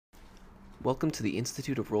Welcome to the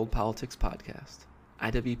Institute of World Politics podcast.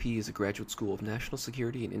 IWP is a graduate school of national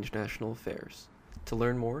security and international affairs. To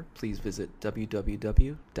learn more, please visit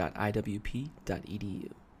www.iwp.edu.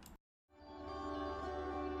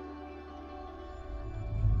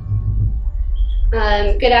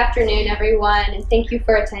 Good afternoon, everyone, and thank you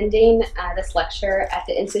for attending this lecture at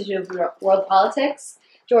the Institute of World Politics.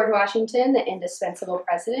 George Washington, the Indispensable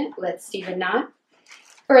President, with Stephen Knott.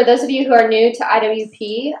 For those of you who are new to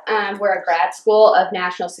IWP, we're a grad school of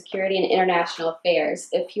national security and international affairs.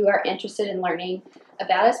 If you are interested in learning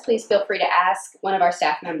about us, please feel free to ask one of our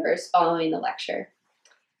staff members following the lecture.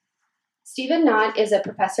 Stephen Knott is a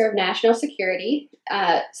professor of national security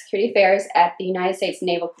affairs at the United States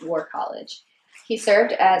Naval War College. He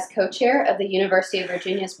served as co-chair of the University of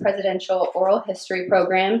Virginia's Presidential Oral History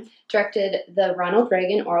Program, directed the Ronald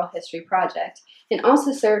Reagan Oral History Project, and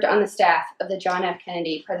also served on the staff of the John F.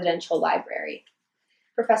 Kennedy Presidential Library.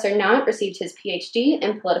 Professor Knott received his PhD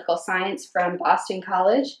in political science from Boston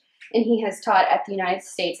College, and he has taught at the United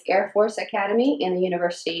States Air Force Academy and the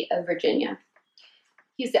University of Virginia.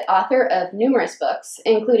 He's the author of numerous books,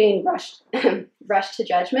 including Rush to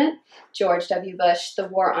Judgment, George W. Bush, The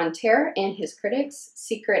War on Terror and His Critics,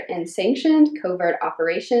 Secret and Sanctioned, Covert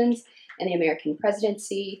Operations, and the American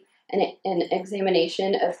Presidency, an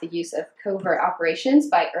examination of the use of covert operations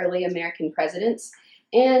by early American presidents,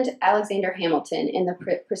 and Alexander Hamilton in the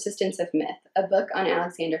Persistence of Myth, a book on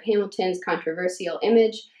Alexander Hamilton's controversial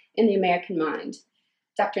image in the American mind.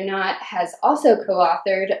 Dr. Knott has also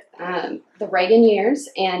co-authored The Reagan Years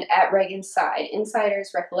and At Reagan's Side,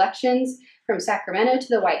 Insiders' Recollections from Sacramento to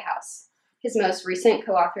the White House. His most recent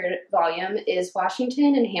co-authored volume is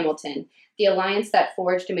Washington and Hamilton, The Alliance That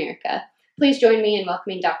Forged America. Please join me in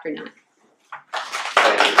welcoming Dr. Knott.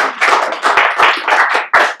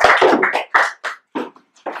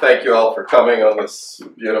 Thank you all for coming on this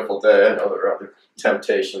beautiful day. I know there are other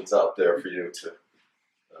temptations out there for you to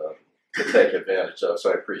take advantage of,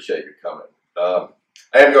 so I appreciate you coming. I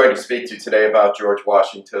am going to speak to you today about George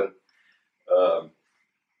Washington,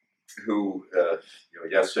 who,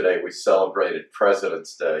 yesterday we celebrated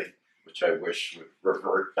President's Day, which I wish would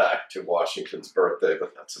revert back to Washington's birthday,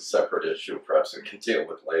 but that's a separate issue. Perhaps we can deal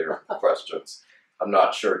with later questions. I'm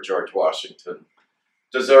not sure George Washington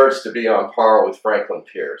deserves to be on par with Franklin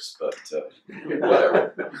Pierce, but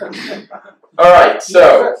whatever. All right,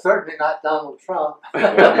 so certainly not Donald Trump.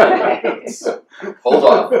 Hold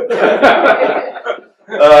on.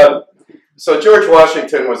 So George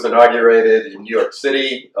Washington was inaugurated in New York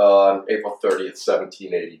City on April 30th,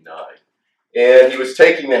 1789. And he was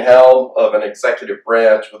taking the helm of an executive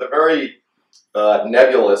branch with a very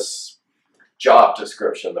nebulous job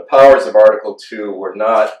description. The powers of Article 2 were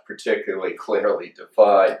not particularly clearly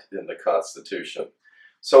defined in the Constitution.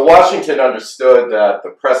 So Washington understood that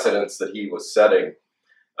the precedents that he was setting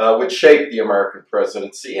would shape the American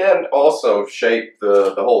presidency and also shape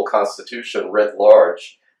the whole Constitution writ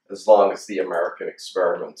large as long as the American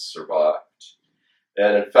experiment survived.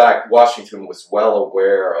 And in fact, Washington was well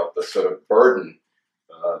aware of the sort of burden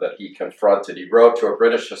that he confronted. He wrote to a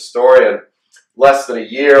British historian less than a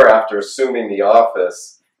year after assuming the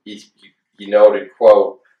office. He noted,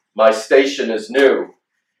 quote, "My station is new,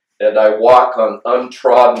 and I walk on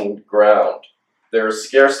untrodden ground. There is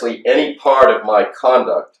scarcely any part of my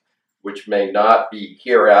conduct which may not be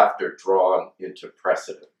hereafter drawn into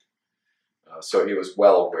precedent." So he was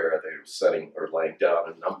well aware that he was setting or laying down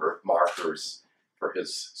a number of markers for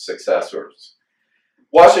his successors.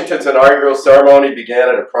 Washington's inaugural ceremony began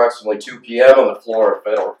at approximately 2 p.m. on the floor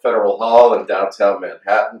of Federal Hall in downtown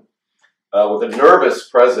Manhattan, with a nervous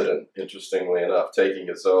president, interestingly enough, taking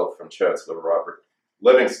his oath from Chancellor Robert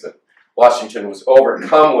Livingston. Washington was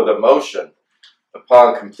overcome with emotion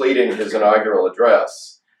upon completing his inaugural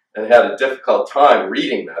address and had a difficult time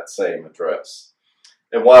reading that same address.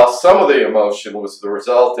 And while some of the emotion was the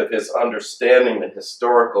result of his understanding the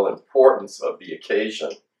historical importance of the occasion,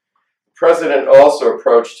 the president also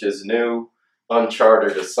approached his new,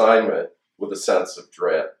 uncharted assignment with a sense of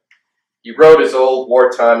dread. He wrote his old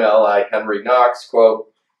wartime ally, Henry Knox,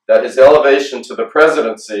 quote, that his elevation to the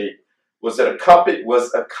presidency was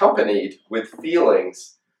accompanied with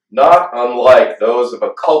feelings not unlike those of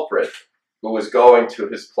a culprit who was going to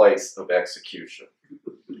his place of execution.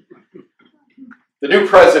 The new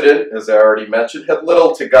president, as I already mentioned, had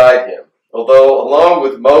little to guide him, although along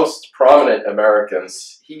with most prominent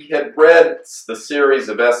Americans, he had read the series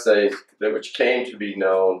of essays which came to be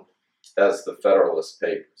known as the Federalist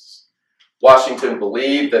Papers. Washington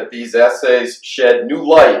believed that these essays shed new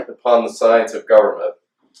light upon the science of government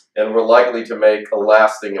and were likely to make a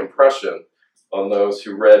lasting impression on those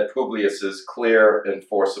who read Publius's clear and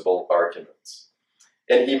forcible arguments.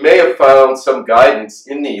 And he may have found some guidance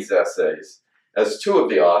in these essays, as two of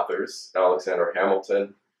the authors, Alexander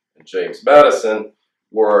Hamilton and James Madison,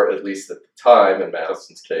 were, at least at the time, in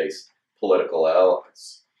Madison's case, political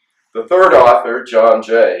allies. The third author, John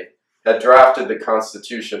Jay, had drafted the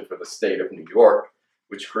Constitution for the state of New York,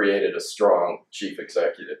 which created a strong chief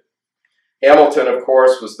executive. Hamilton, of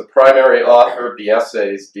course, was the primary author of the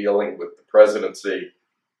essays dealing with the presidency,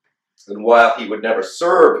 and while he would never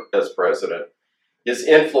serve as president, his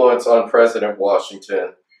influence on President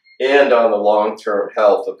Washington and on the long-term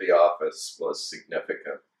health of the office was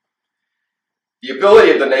significant. The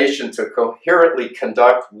ability of the nation to coherently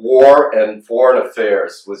conduct war and foreign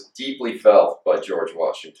affairs was deeply felt by George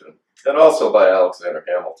Washington and also by Alexander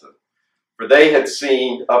Hamilton, for they had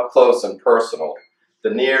seen up close and personal the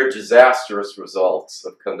near disastrous results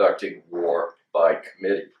of conducting war by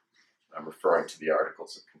committee. I'm referring to the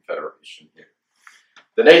Articles of Confederation here.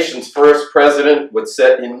 The nation's first president would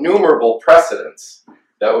set innumerable precedents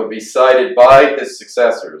that would be cited by his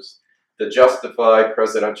successors to justify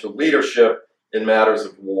presidential leadership in matters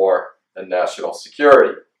of war and national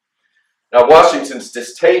security. Now, Washington's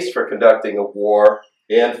distaste for conducting a war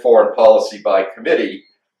and foreign policy by committee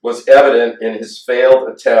was evident in his failed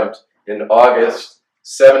attempt in August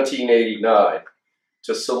 1789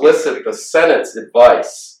 to solicit the Senate's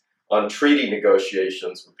advice on treaty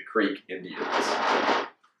negotiations with the Creek Indians.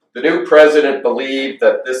 The new president believed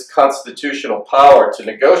that this constitutional power to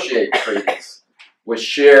negotiate treaties was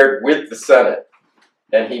shared with the Senate,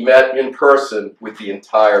 and he met in person with the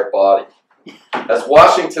entire body. As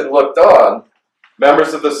Washington looked on,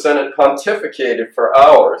 members of the Senate pontificated for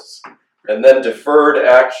hours and then deferred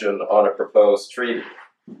action on a proposed treaty,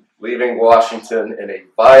 leaving Washington in a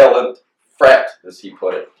violent fret, as he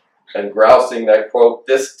put it, and grousing that, quote,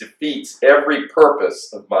 "this defeats every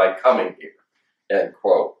purpose of my coming here," end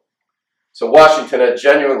quote. So Washington had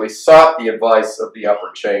genuinely sought the advice of the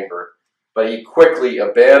upper chamber, but he quickly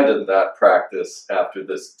abandoned that practice after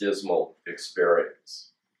this dismal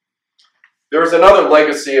experience. There is another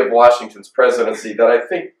legacy of Washington's presidency that I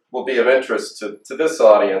think will be of interest to this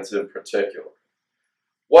audience in particular.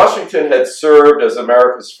 Washington had served as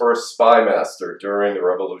America's first spy master during the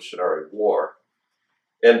Revolutionary War,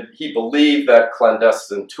 and he believed that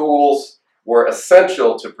clandestine tools were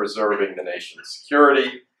essential to preserving the nation's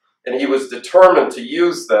security, and he was determined to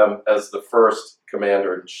use them as the first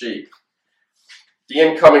commander-in-chief. The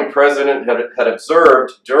incoming president had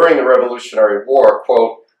observed during the Revolutionary War,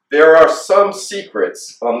 quote, "there are some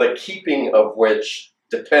secrets on the keeping of which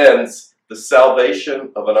depends the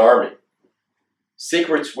salvation of an army.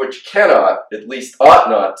 Secrets which cannot, at least ought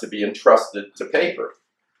not, to be entrusted to paper.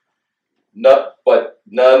 None but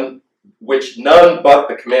the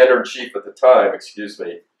commander-in-chief at the time,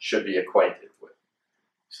 should be acquainted with."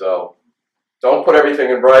 So don't put everything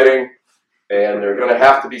in writing, and there are going to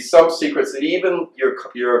have to be some secrets that even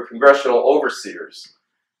your congressional overseers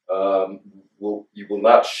you will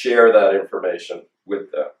not share that information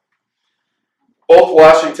with them. Both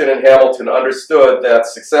Washington and Hamilton understood that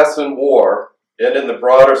success in war and in the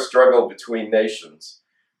broader struggle between nations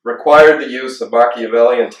required the use of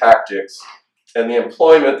Machiavellian tactics and the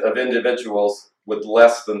employment of individuals with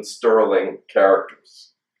less than sterling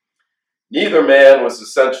characters. Neither man was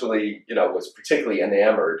particularly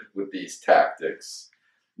enamored with these tactics,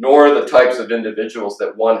 nor the types of individuals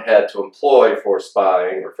that one had to employ for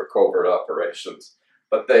spying or for covert operations,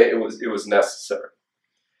 but it was necessary.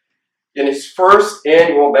 In his first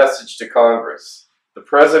annual message to Congress, the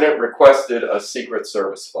president requested a Secret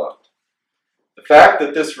Service fund. The fact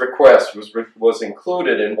that this request was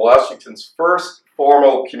included in Washington's first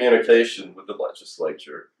formal communication with the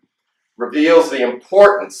legislature reveals the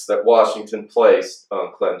importance that Washington placed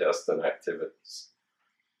on clandestine activities.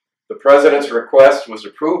 The president's request was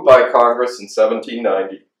approved by Congress in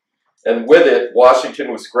 1790, and with it,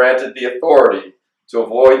 Washington was granted the authority to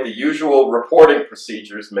avoid the usual reporting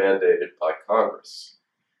procedures mandated by Congress.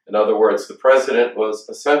 In other words, the president was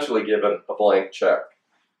essentially given a blank check,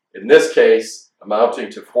 in this case amounting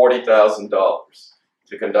to $40,000,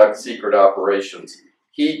 to conduct secret operations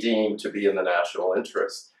he deemed to be in the national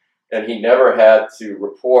interest, and he never had to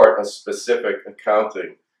report a specific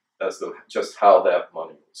accounting as to just how that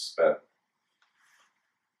money was spent.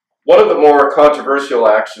 One of the more controversial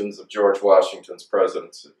actions of George Washington's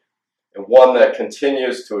presidency, and one that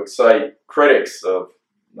continues to excite critics of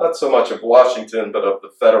not so much of Washington, but of the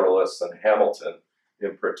Federalists and Hamilton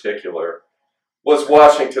in particular, was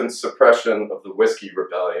Washington's suppression of the Whiskey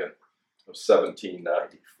Rebellion of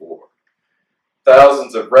 1794.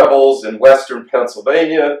 Thousands of rebels in western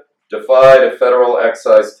Pennsylvania defied a federal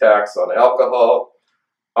excise tax on alcohol,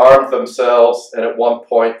 armed themselves, and at one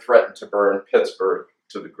point threatened to burn Pittsburgh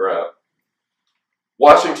to the ground.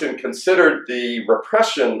 Washington considered the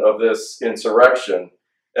repression of this insurrection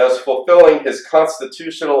as fulfilling his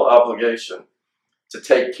constitutional obligation to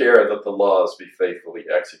take care that the laws be faithfully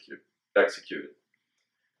executed.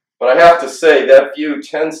 But I have to say that view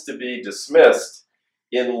tends to be dismissed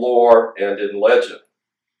in lore and in legend.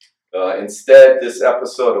 Instead, this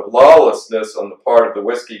episode of lawlessness on the part of the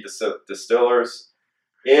whiskey distillers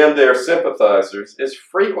and their sympathizers is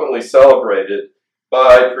frequently celebrated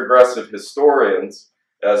by progressive historians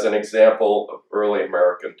as an example of early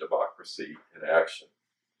American democracy in action.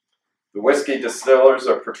 The whiskey distillers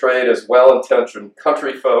are portrayed as well-intentioned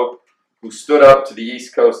country folk who stood up to the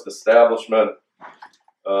East Coast establishment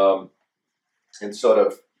and sort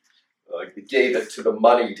of gave it to the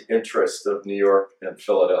moneyed interest of New York and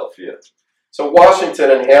Philadelphia. So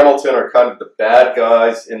Washington and Hamilton are kind of the bad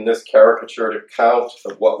guys in this caricatured account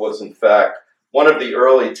of what was in fact one of the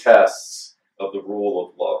early tests of the rule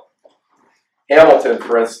of law. Hamilton,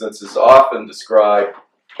 for instance, is often described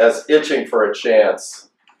as itching for a chance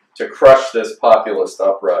to crush this populist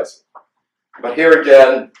uprising. But here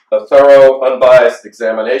again, a thorough, unbiased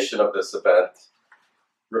examination of this event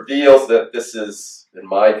reveals that this is, in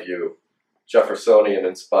my view,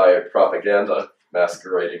 Jeffersonian-inspired propaganda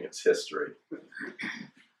masquerading as history.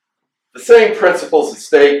 The same principles at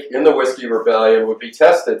stake in the Whiskey Rebellion would be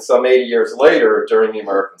tested some 80 years later during the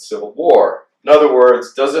American Civil War. In other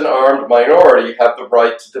words, does an armed minority have the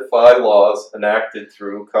right to defy laws enacted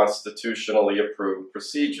through constitutionally approved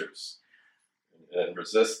procedures and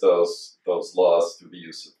resist those laws through the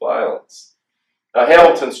use of violence? Now,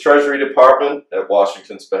 Hamilton's Treasury Department, at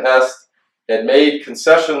Washington's behest, had made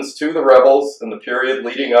concessions to the rebels in the period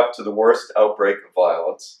leading up to the worst outbreak of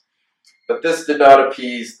violence, but this did not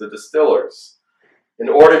appease the distillers. In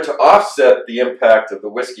order to offset the impact of the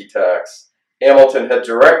whiskey tax, Hamilton had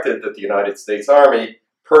directed that the United States Army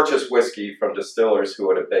purchase whiskey from distillers who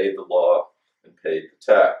had obeyed the law and paid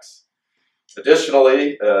the tax.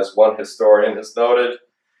 Additionally, as one historian has noted,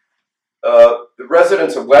 the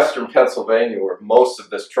residents of western Pennsylvania, where most of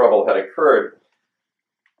this trouble had occurred,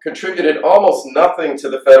 contributed almost nothing to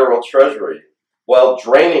the federal treasury, while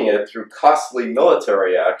draining it through costly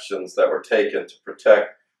military actions that were taken to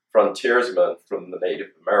protect frontiersmen from the Native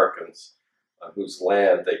Americans, on whose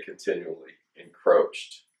land they continually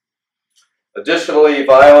encroached. Additionally,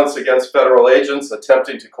 violence against federal agents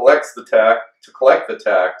attempting to collect the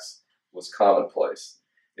tax was commonplace.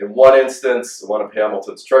 In one instance, one of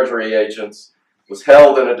Hamilton's Treasury agents was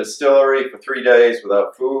held in a distillery for 3 days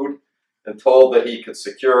without food and told that he could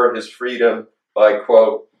secure his freedom by,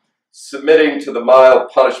 quote, submitting to the mild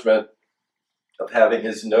punishment of having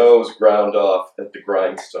his nose ground off at the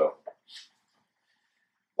grindstone.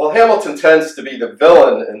 While Hamilton tends to be the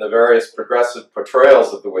villain in the various progressive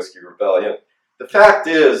portrayals of the Whiskey Rebellion, the fact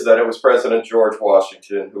is that it was President George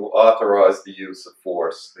Washington who authorized the use of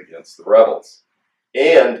force against the rebels.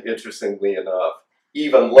 And, interestingly enough,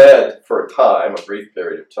 even led, for a time, a brief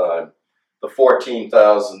period of time, the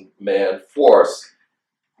 14,000-man force,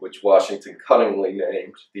 which Washington cunningly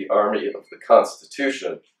named the Army of the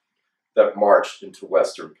Constitution, that marched into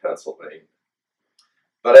western Pennsylvania.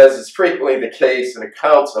 But as is frequently the case in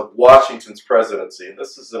accounts of Washington's presidency, and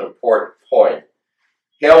this is an important point,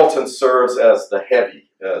 Hamilton serves as the heavy,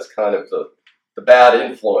 as kind of the bad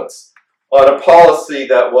influence on a policy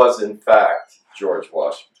that was, in fact, George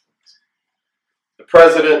Washington's. The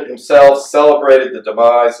president himself celebrated the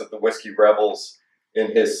demise of the Whiskey Rebels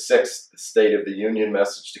in his 6th State of the Union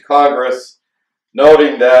message to Congress,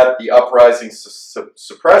 noting that the uprising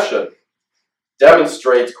suppression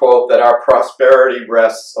demonstrates, quote, that our prosperity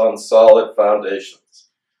rests on solid foundations,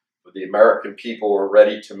 where the American people were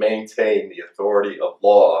ready to maintain the authority of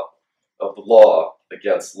the law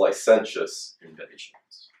against licentious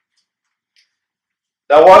invasions.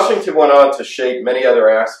 Now, Washington went on to shape many other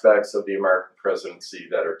aspects of the American presidency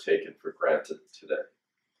that are taken for granted today.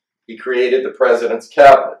 He created the president's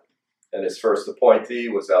cabinet, and his first appointee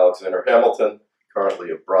was Alexander Hamilton, currently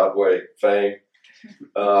of Broadway fame.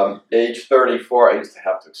 Age 34, I used to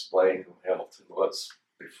have to explain who Hamilton was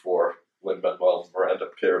before Lin-Manuel Miranda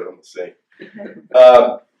appeared on the scene.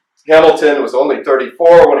 Hamilton was only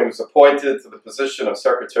 34 when he was appointed to the position of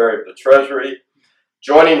Secretary of the Treasury.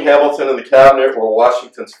 Joining Hamilton in the cabinet were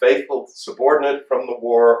Washington's faithful subordinate from the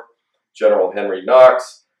war, General Henry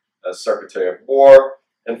Knox, as Secretary of War,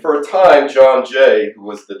 and for a time, John Jay, who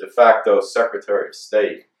was the de facto Secretary of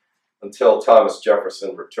State, until Thomas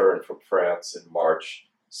Jefferson returned from France in March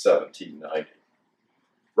 1790.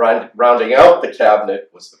 Rounding out the cabinet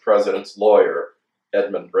was the president's lawyer,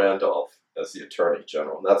 Edmund Randolph, as the Attorney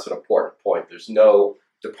General. And that's an important point. There's no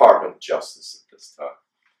Department of Justice at this time.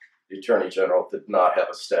 The Attorney General did not have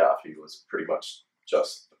a staff. He was pretty much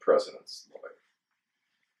just the president's lawyer.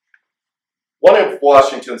 One of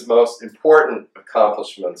Washington's most important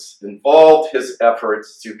accomplishments involved his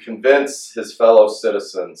efforts to convince his fellow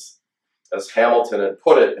citizens, as Hamilton had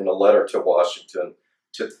put it in a letter to Washington,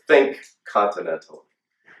 to think continentally,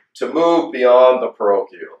 to move beyond the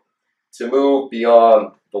parochial, to move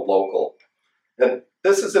beyond the local. And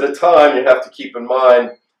this is at a time, you have to keep in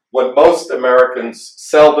mind, when most Americans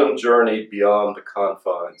seldom journeyed beyond the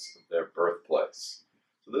confines of their birthplace.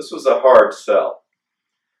 So this was a hard sell.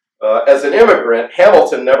 As an immigrant,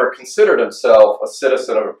 Hamilton never considered himself a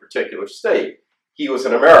citizen of a particular state. He was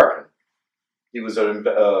an American. He was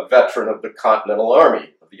a veteran of the Continental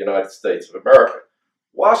Army of the United States of America.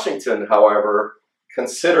 Washington, however,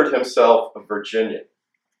 considered himself a Virginian.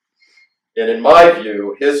 And in my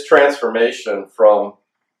view, his transformation from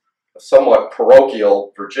a somewhat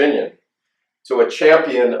parochial Virginian to a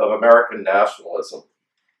champion of American nationalism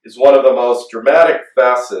is one of the most dramatic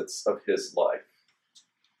facets of his life.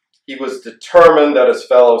 He was determined that his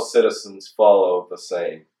fellow citizens follow the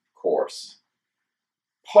same course.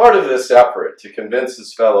 Part of this effort to convince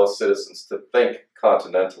his fellow citizens to think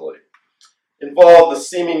continentally involved the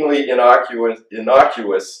seemingly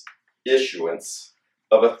innocuous issuance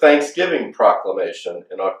of a Thanksgiving proclamation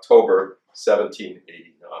in October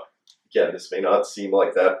 1789. Again, this may not seem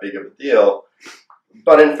like that big of a deal,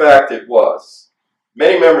 but in fact it was.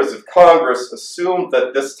 Many members of Congress assumed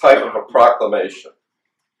that this type of a proclamation,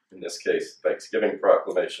 in this case, Thanksgiving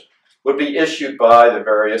proclamation, would be issued by the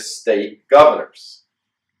various state governors.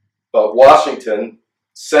 But Washington,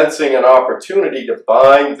 sensing an opportunity to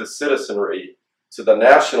bind the citizenry to the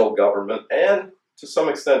national government and, to some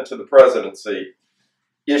extent, to the presidency,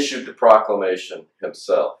 issued the proclamation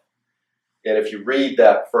himself. And if you read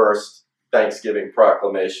that first Thanksgiving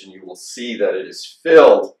proclamation, you will see that it is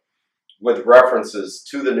filled with references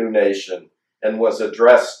to the new nation and was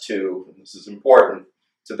addressed to, and this is important,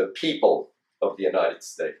 to the people of the United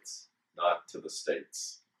States, not to the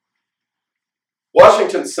states.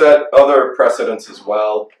 Washington set other precedents as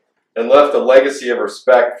well and left a legacy of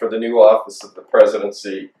respect for the new office of the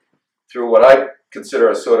presidency through what I consider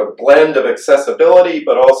a sort of blend of accessibility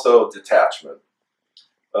but also detachment.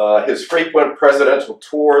 His frequent presidential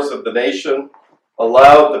tours of the nation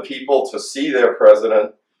allowed the people to see their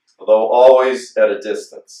president, although always at a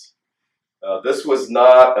distance. This was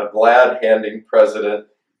not a glad-handing president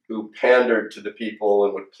who pandered to the people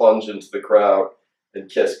and would plunge into the crowd and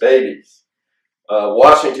kiss babies.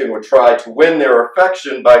 Washington would try to win their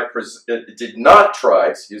affection did not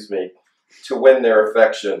try to win their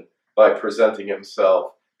affection by presenting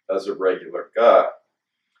himself as a regular guy.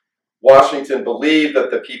 Washington believed that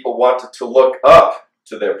the people wanted to look up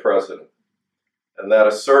to their president, and that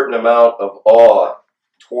a certain amount of awe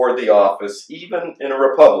toward the office, even in a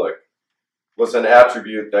republic, was an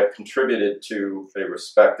attribute that contributed to a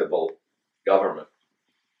respectable government.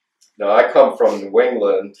 Now, I come from New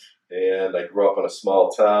England, and I grew up in a small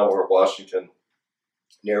town where Washington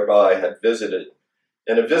nearby had visited.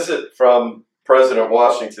 And a visit from President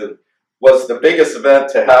Washington was the biggest event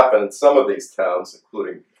to happen in some of these towns,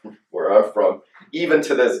 including where I'm from, even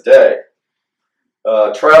to this day.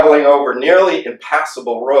 Traveling over nearly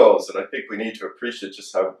impassable roads, and I think we need to appreciate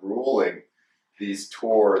just how grueling these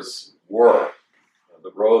tours were.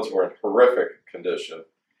 The roads were in horrific condition.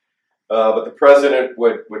 But the president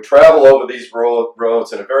would travel over these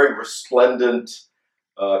roads in a very resplendent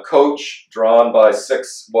coach drawn by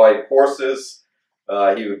 6 white horses.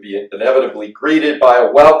 He would be inevitably greeted by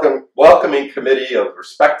a welcoming committee of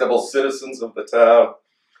respectable citizens of the town,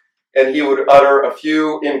 and he would utter a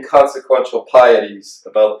few inconsequential pieties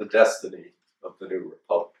about the destiny of the new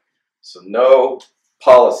republic. So no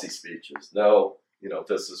policy speeches, no,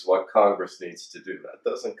 this is what Congress needs to do. That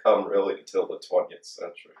doesn't come really until the 20th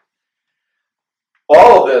century.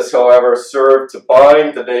 All of this, however, served to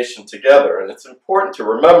bind the nation together, and it's important to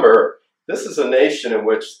remember this is a nation in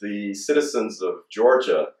which the citizens of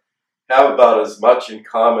Georgia have about as much in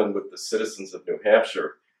common with the citizens of New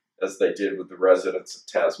Hampshire as they did with the residents of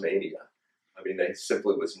Tasmania. I mean, there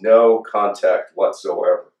simply was no contact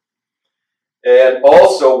whatsoever. And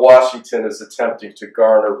also, Washington is attempting to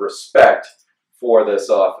garner respect for this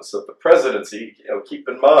office of the presidency. Keep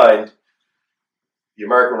in mind, the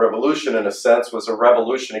American Revolution, in a sense, was a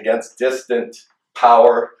revolution against distant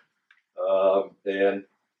power, and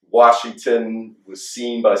Washington was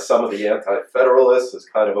seen by some of the anti-federalists as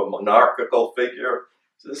kind of a monarchical figure.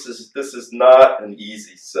 So this is not an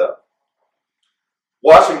easy sell.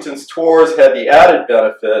 Washington's tours had the added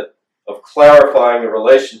benefit of clarifying the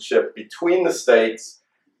relationship between the states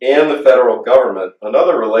and the federal government,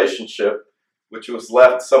 another relationship which was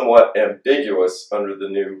left somewhat ambiguous under the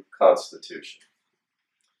new Constitution.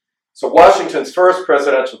 So Washington's first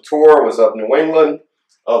presidential tour was of New England,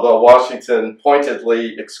 although Washington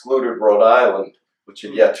pointedly excluded Rhode Island, which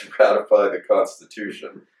had yet to ratify the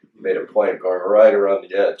Constitution. He made a point going right around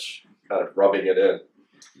the edge, kind of rubbing it in.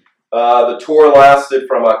 The tour lasted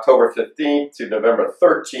from October 15th to November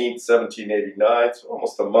 13th, 1789, so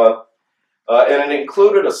almost a month. And it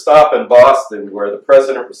included a stop in Boston where the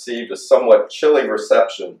president received a somewhat chilly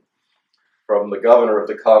reception from the governor of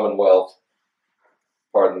the Commonwealth,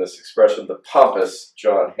 pardon this expression, the pompous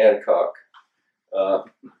John Hancock.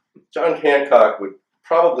 John Hancock would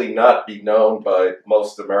probably not be known by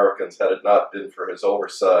most Americans had it not been for his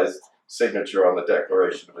oversized signature on the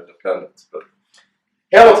Declaration of Independence. But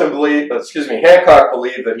Hancock believed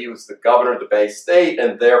that he was the governor of the Bay State,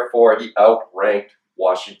 and therefore he outranked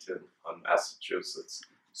Washington on Massachusetts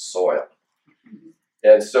soil.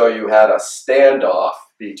 And so you had a standoff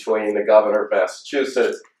between the governor of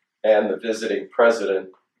Massachusetts and the visiting president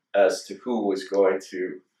as to who was going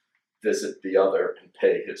to visit the other and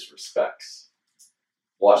pay his respects.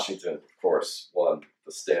 Washington, of course, won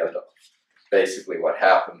the standoff. Basically what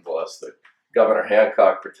happened was that Governor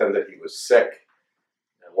Hancock pretended he was sick,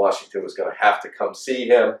 and Washington was going to have to come see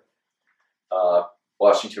him.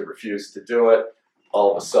 Washington refused to do it.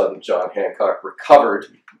 All of a sudden, John Hancock recovered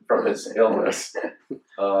from his illness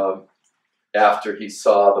after he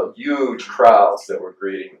saw the huge crowds that were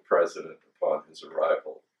greeting the president upon his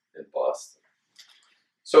arrival in Boston.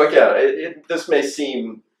 So again, this may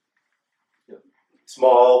seem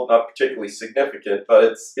small, not particularly significant,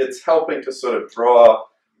 but it's helping to sort of draw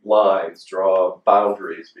lines, draw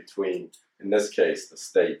boundaries between, in this case, the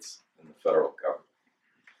states and the federal government.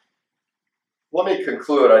 Let me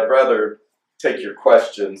conclude. I'd rather take your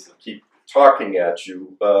questions and keep talking at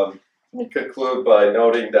you. Let me conclude by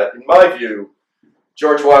noting that, in my view,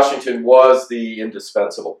 George Washington was the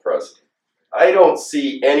indispensable president. I don't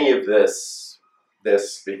see any of this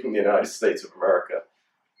being the United States of America,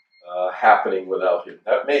 happening without him.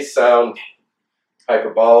 That may sound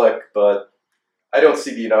hyperbolic, but I don't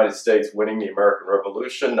see the United States winning the American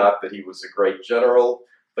Revolution. Not that he was a great general,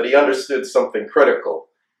 but he understood something critical,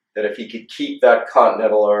 that if he could keep that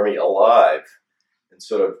Continental Army alive and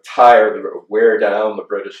sort of wear down the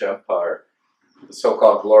British Empire, the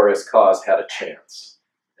so-called glorious cause had a chance,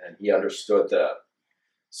 and he understood that.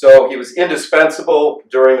 So he was indispensable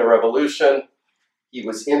during the Revolution. He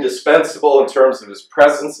was indispensable in terms of his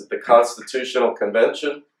presence at the Constitutional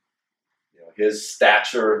Convention. His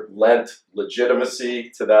stature lent legitimacy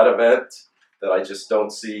to that event that I just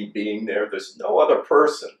don't see being there. There's no other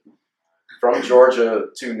person from Georgia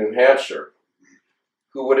to New Hampshire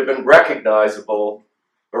who would have been recognizable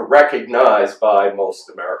or recognized by most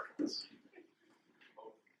Americans.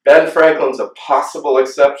 Ben Franklin's a possible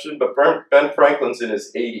exception, but Ben Franklin's in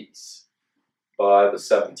his 80s by the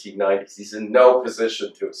 1790s. He's in no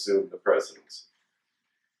position to assume the presidency.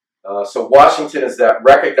 So Washington is that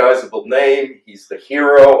recognizable name. He's the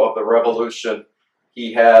hero of the Revolution.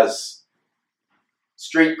 He has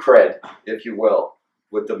street cred, if you will,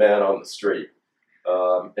 with the man on the street.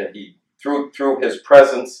 And he, through his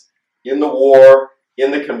presence in the war, in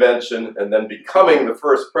the convention, and then becoming the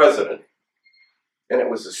first president, and it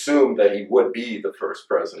was assumed that he would be the first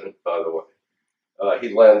president, by the way,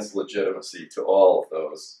 he lends legitimacy to all of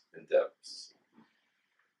those endeavors.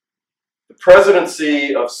 The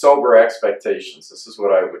presidency of sober expectations. This is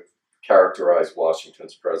what I would characterize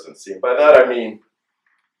Washington's presidency. And by that I mean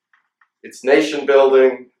it's nation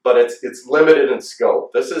building, but it's limited in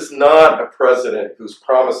scope. This is not a president who's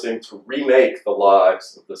promising to remake the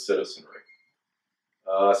lives of the citizenry.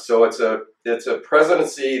 So it's a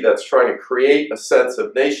presidency that's trying to create a sense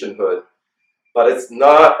of nationhood, but it's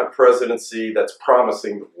not a presidency that's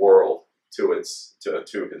promising the world to his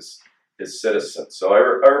citizens. So I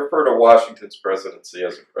refer to Washington's presidency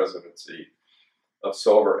as a presidency of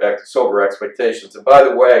sober expectations. And by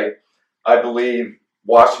the way, I believe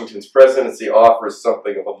Washington's presidency offers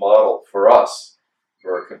something of a model for us,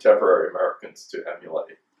 for contemporary Americans, to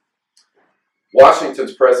emulate.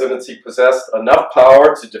 Washington's presidency possessed enough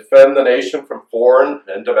power to defend the nation from foreign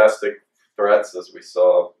and domestic threats, as we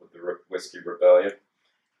saw with the Whiskey Rebellion.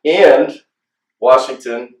 And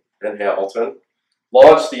Washington and Hamilton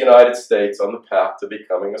launched the United States on the path to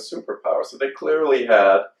becoming a superpower. So they clearly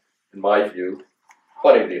had, in my view,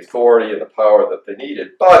 plenty of the authority and the power that they needed.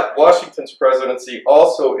 But Washington's presidency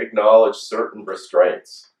also acknowledged certain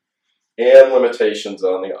restraints and limitations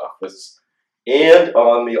on the office and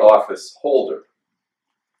on the office holder.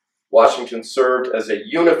 Washington served as a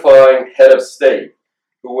unifying head of state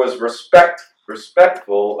who was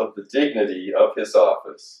respectful of the dignity of his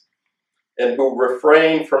office and who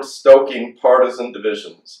refrained from stoking partisan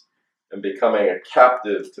divisions and becoming a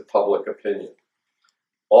captive to public opinion,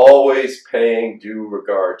 always paying due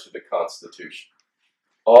regard to the Constitution.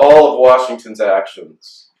 All of Washington's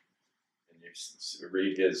actions, and you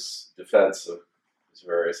read his defense of his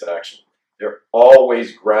various actions, they're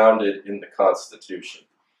always grounded in the Constitution,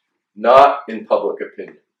 not in public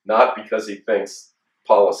opinion, not because he thinks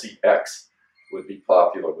policy X would be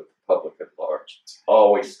popular with the public at large. It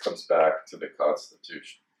always comes back to the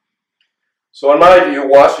Constitution. So in my view,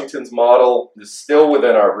 Washington's model is still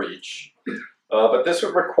within our reach, but this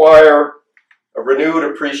would require a renewed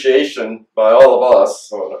appreciation by all of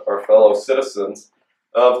us, our fellow citizens,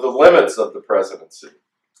 of the limits of the presidency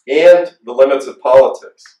and the limits of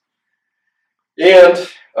politics. And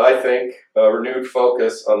I think a renewed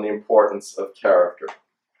focus on the importance of character.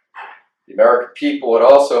 The American people would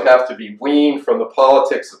also have to be weaned from the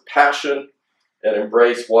politics of passion and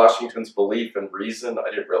embrace Washington's belief in reason. I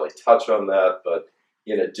didn't really touch on that, but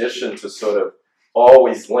in addition to sort of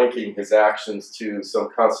always linking his actions to some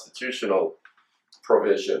constitutional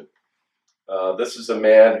provision, this is a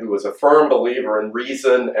man who was a firm believer in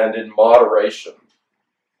reason and in moderation,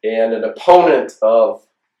 and an opponent's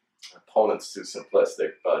too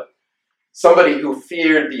simplistic, but somebody who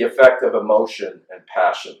feared the effect of emotion and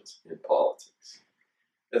passions in politics.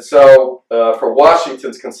 And so for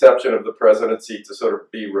Washington's conception of the presidency to sort of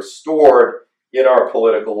be restored in our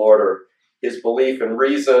political order, his belief in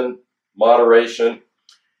reason, moderation,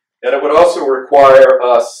 and it would also require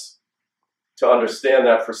us to understand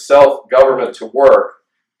that for self-government to work,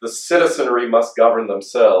 the citizenry must govern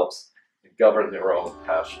themselves and govern their own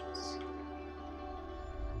passions.